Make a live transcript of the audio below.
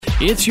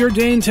It's your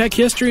day in tech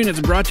history, and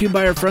it's brought to you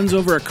by our friends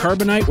over at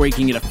Carbonite, where you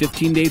can get a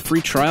 15-day free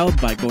trial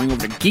by going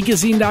over to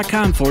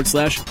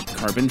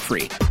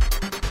geekazine.com/carbon-free.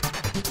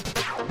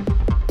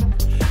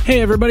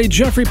 Hey everybody,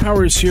 Jeffrey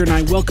Powers here, and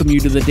I welcome you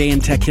to the Day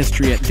in Tech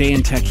History at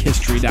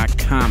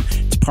dayintechhistory.com.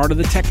 It's part of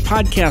the Tech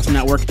Podcast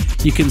Network.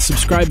 You can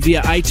subscribe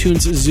via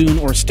iTunes,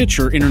 Zune, or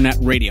Stitcher Internet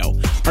Radio.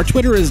 Our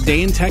Twitter is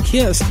Day in Tech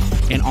Hist,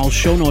 and all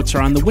show notes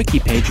are on the wiki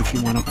page if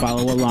you want to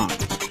follow along.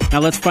 Now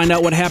let's find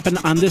out what happened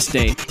on this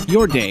day,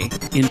 your day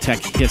in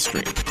tech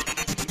history.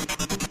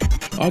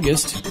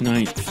 August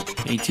 9th,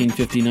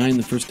 1859,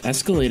 the first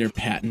escalator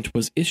patent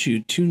was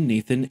issued to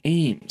Nathan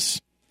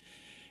Ames.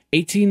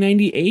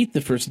 1898,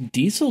 the first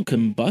diesel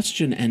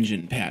combustion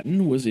engine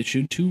patent was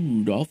issued to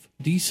Rudolf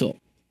Diesel.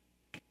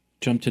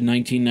 Jump to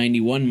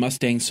 1991,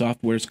 Mustang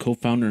Software's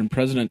co-founder and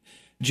president,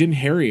 Jim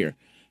Harrier,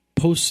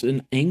 posts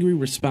an angry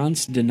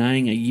response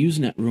denying a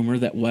Usenet rumor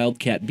that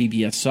Wildcat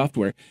BBS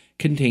software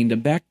contained a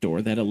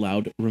backdoor that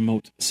allowed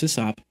remote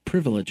sysop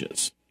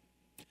privileges.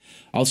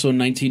 Also in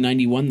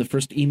 1991, the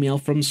first email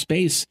from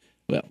space.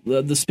 Well,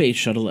 the space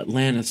shuttle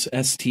Atlantis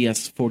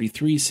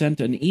STS-43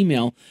 sent an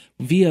email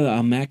via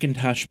a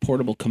Macintosh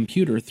portable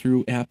computer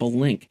through Apple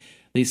Link.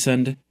 They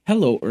send,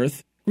 "Hello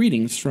Earth,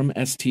 greetings from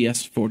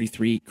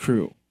STS-43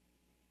 crew."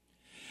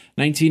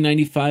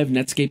 1995,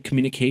 Netscape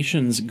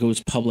Communications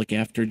goes public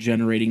after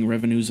generating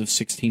revenues of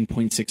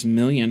 $16.6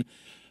 million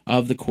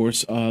of the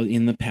course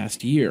in the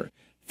past year.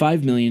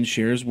 5 million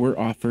shares were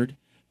offered.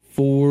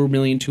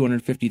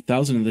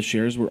 4,250,000 of the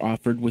shares were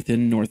offered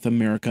within North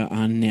America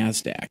on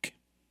NASDAQ.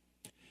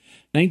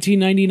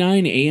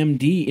 1999,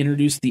 AMD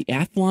introduced the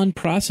Athlon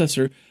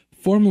processor,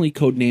 formerly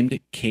codenamed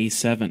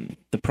K7.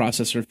 The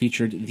processor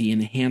featured the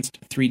enhanced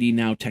 3D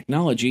Now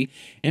technology,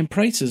 and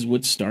prices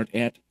would start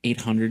at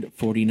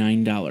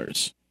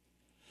 $849.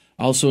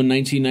 Also in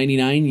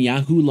 1999,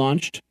 Yahoo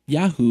launched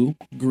Yahoo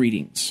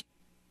Greetings.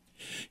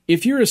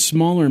 If you're a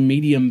small or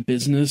medium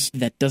business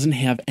that doesn't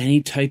have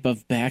any type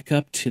of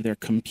backup to their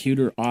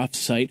computer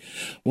off-site,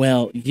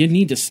 well, you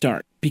need to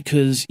start,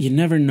 because you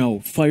never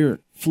know. Fire,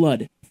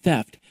 flood,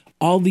 theft,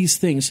 all these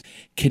things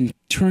can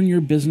turn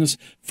your business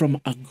from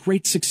a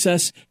great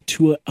success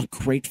to a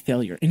great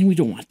failure. And we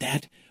don't want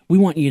that. We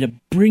want you to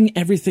bring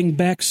everything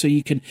back so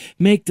you can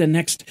make the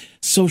next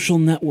social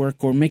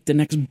network or make the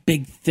next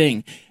big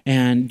thing.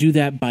 And do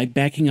that by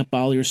backing up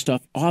all your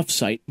stuff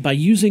offsite by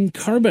using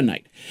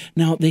Carbonite.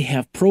 Now, they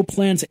have Pro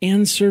plans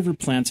and server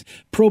plans.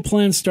 Pro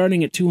plans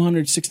starting at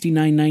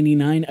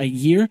 $269.99 a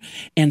year,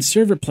 and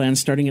server plans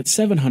starting at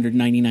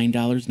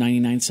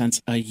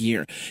 $799.99 a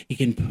year. You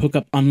can hook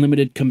up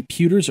unlimited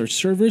computers or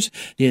servers.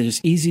 It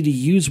is easy to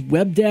use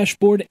web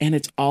dashboard, and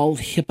it's all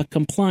HIPAA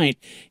compliant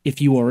if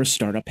you are a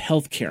startup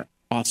healthcare.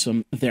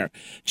 Awesome there.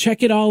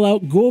 Check it all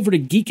out. Go over to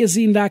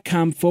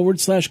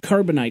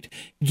geekazine.com/carbonite,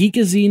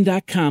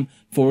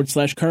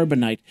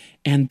 geekazine.com/carbonite,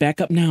 and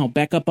back up now,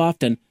 back up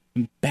often,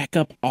 back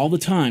up all the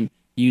time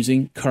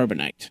using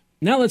Carbonite.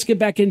 Now let's get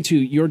back into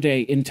your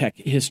day in tech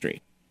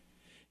history.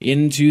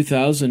 In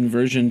 2000,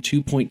 version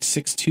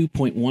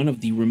 2.62.1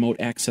 of the Remote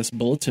Access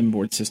Bulletin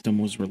Board System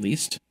was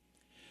released.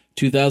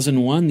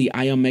 2001, the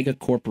iOmega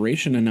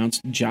Corporation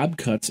announced job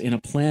cuts in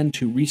a plan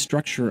to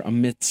restructure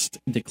amidst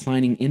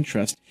declining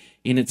interest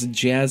in its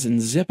Jazz and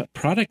Zip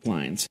product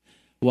lines,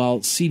 while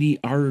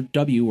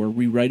CDRW, or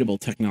rewritable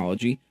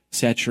technology,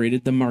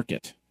 saturated the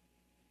market.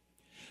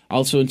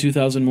 Also in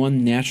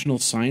 2001, National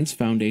Science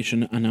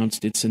Foundation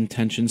announced its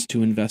intentions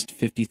to invest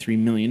 $53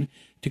 million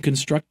to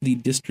construct the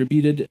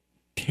distributed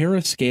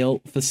terascale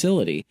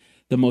facility,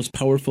 the most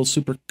powerful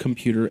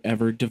supercomputer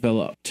ever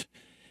developed.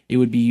 It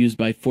would be used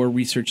by 4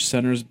 research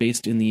centers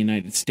based in the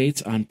United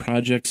States on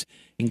projects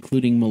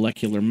including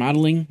molecular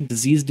modeling,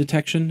 disease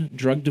detection,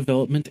 drug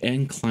development,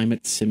 and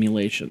climate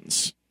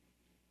simulations.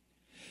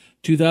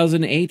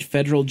 2008,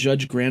 federal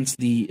judge grants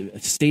the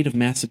state of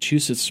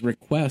Massachusetts'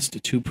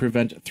 request to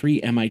prevent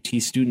 3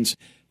 MIT students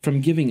from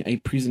giving a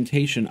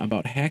presentation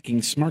about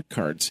hacking smart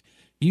cards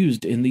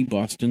used in the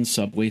Boston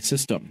subway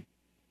system.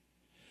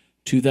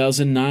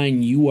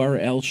 2009,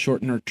 URL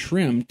shortener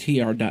Trim,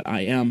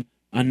 tr.im,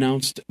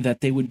 announced that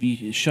they would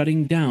be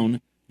shutting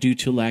down due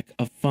to lack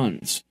of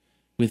funds.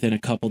 Within a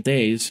couple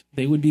days,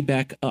 they would be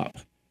back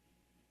up.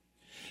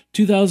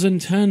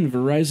 2010,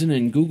 Verizon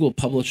and Google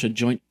published a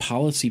joint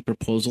policy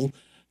proposal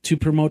to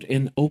promote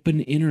an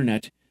open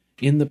internet.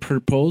 In the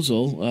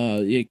proposal,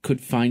 it could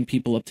fine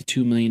people up to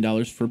 $2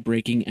 million for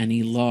breaking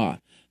any law.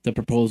 The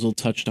proposal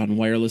touched on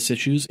wireless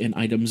issues and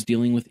items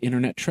dealing with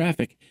internet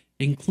traffic,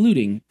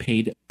 including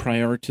paid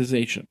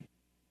prioritization.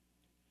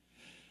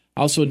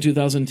 Also in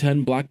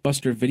 2010,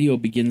 Blockbuster Video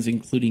begins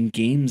including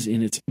games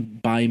in its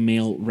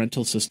by-mail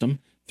rental system.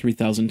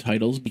 3,000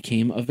 titles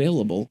became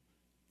available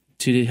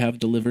to have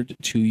delivered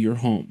to your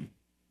home.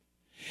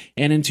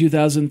 And in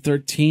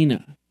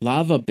 2013,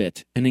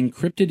 LavaBit, an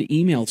encrypted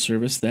email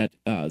service that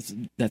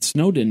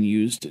Snowden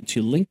used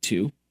to link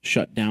to,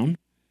 shut down.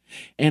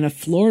 And a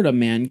Florida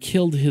man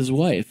killed his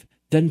wife,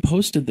 then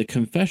posted the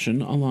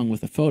confession along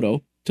with a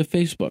photo to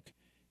Facebook.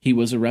 He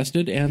was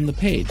arrested and the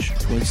page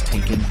was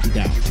taken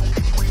down.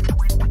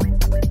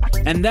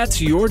 And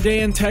that's your Day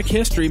in Tech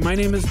History. My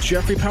name is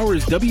Jeffrey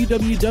Powers,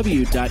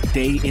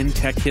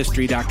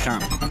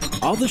 www.dayintechhistory.com.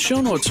 All the show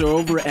notes are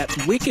over at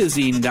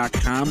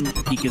wikizine.com,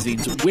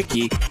 Geekazine's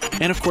wiki.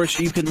 And of course,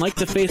 you can like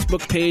the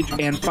Facebook page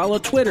and follow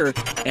Twitter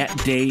at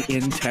Day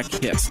in Tech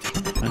Hist.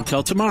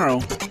 Until tomorrow,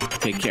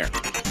 take care.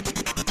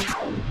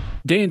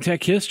 Day in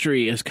Tech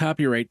History is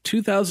copyright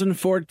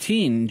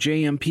 2014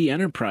 JMP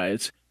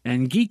Enterprise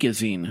and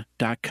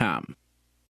Geekazine.com.